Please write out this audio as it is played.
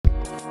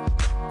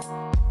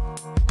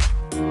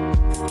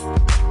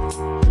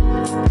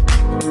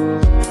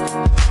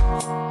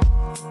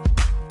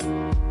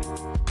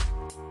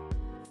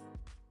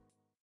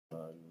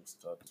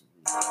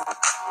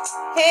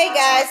Hey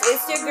guys,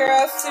 it's your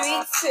girl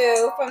Sweet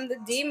Sue from the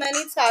D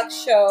Money Talk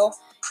Show.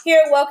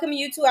 Here, welcome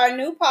you to our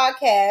new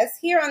podcast.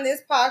 Here on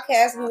this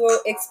podcast, we will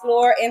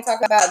explore and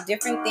talk about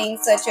different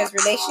things such as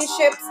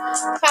relationships,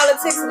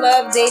 politics,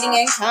 love, dating,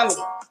 and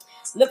comedy.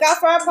 Look out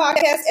for our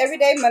podcast every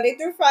day, Monday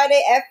through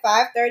Friday at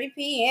 5:30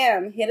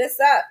 p.m. Hit us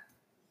up.